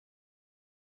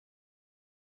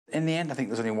In the end, I think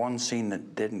there's only one scene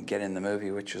that didn't get in the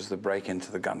movie, which was the break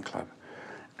into the gun club.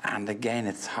 And again,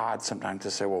 it's hard sometimes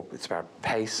to say, well, it's about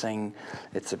pacing,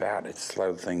 it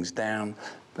slowed things down.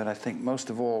 But I think most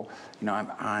of all,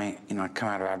 I come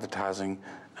out of advertising,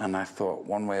 and I thought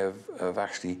one way of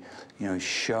actually,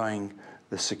 showing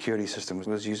the security system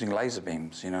was using laser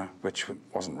beams, which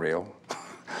wasn't real.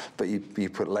 But you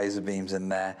put laser beams in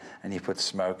there, and you put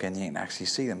smoke, and you can actually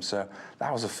see them. So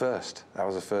that was a first. That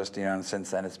was a first, and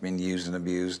since then it's been used and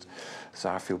abused. So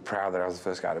I feel proud that I was the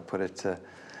first guy to put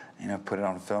it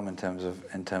on film in terms of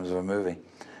a movie.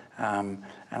 And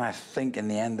I think in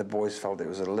the end the boys felt it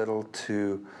was a little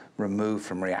too removed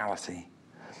from reality.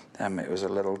 It was a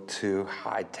little too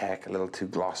high-tech, a little too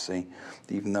glossy,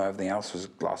 even though everything else was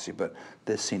glossy. But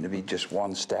this seemed to be just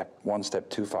one step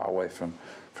too far away from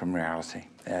reality.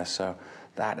 Yeah, so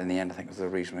that in the end I think was the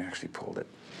reason we actually pulled it.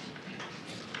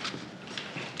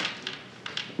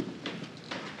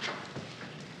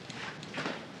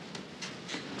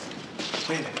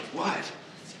 Wait a minute, what?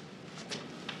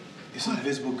 This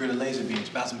invisible grid of laser beams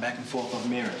bouncing back and forth off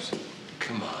mirrors.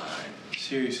 Come on.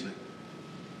 Seriously.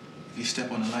 If you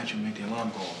step on the light, you'll make the alarm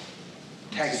go off.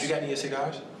 Taggart, you got any of your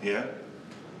cigars? Yeah?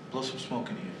 Blow some smoke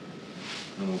in here.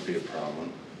 That won't be a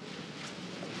problem.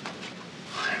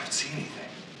 I don't see anything.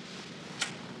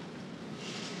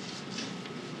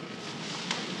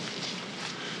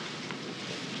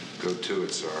 Go to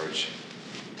it, Sarge.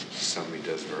 Something he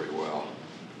does very well.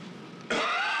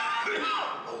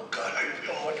 Oh, God, I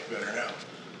feel much better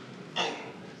now.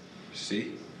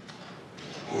 See?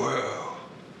 Whoa.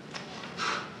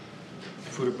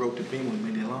 If we would have broke the beam, we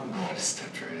made the alarm go I off. just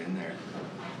stepped right in there.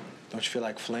 Don't you feel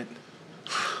like Flint?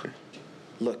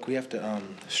 Look, we have to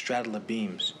straddle the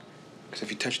beams. Because if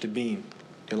you touch the beam,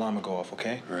 the alarm will go off,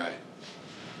 okay? Right.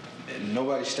 And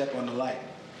nobody step on the light.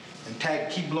 And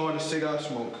Taggart, keep blowing the cigar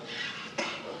smoke.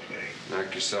 Okay.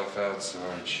 Knock yourself out,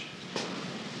 Sarge.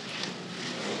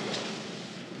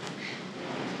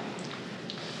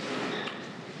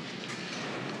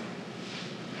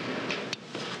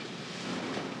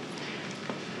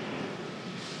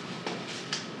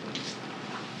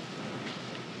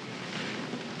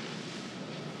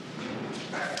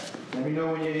 Let me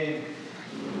know when you're in.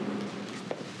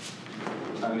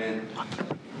 I'm in.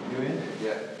 You in?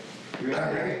 Yeah. You in?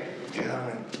 All right, get on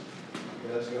it.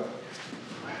 Yeah, let's go.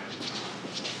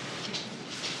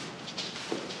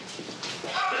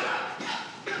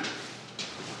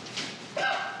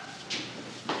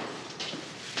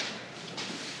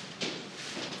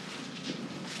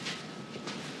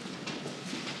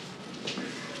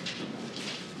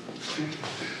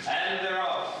 And they're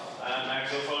off.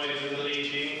 Maxwell Foley to the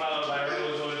lead, being followed by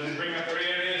Rose Wood, and bring up the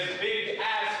rear is Big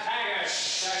Ass Taggart.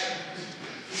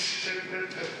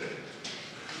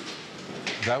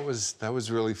 That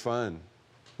was really fun.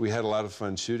 We had a lot of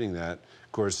fun shooting that.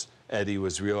 Of course, Eddie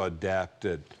was real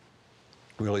adapted,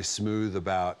 really smooth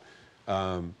about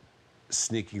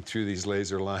sneaking through these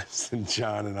laser lines, and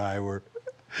John and I were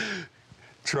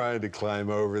trying to climb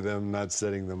over them, not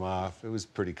setting them off. It was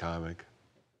pretty comic.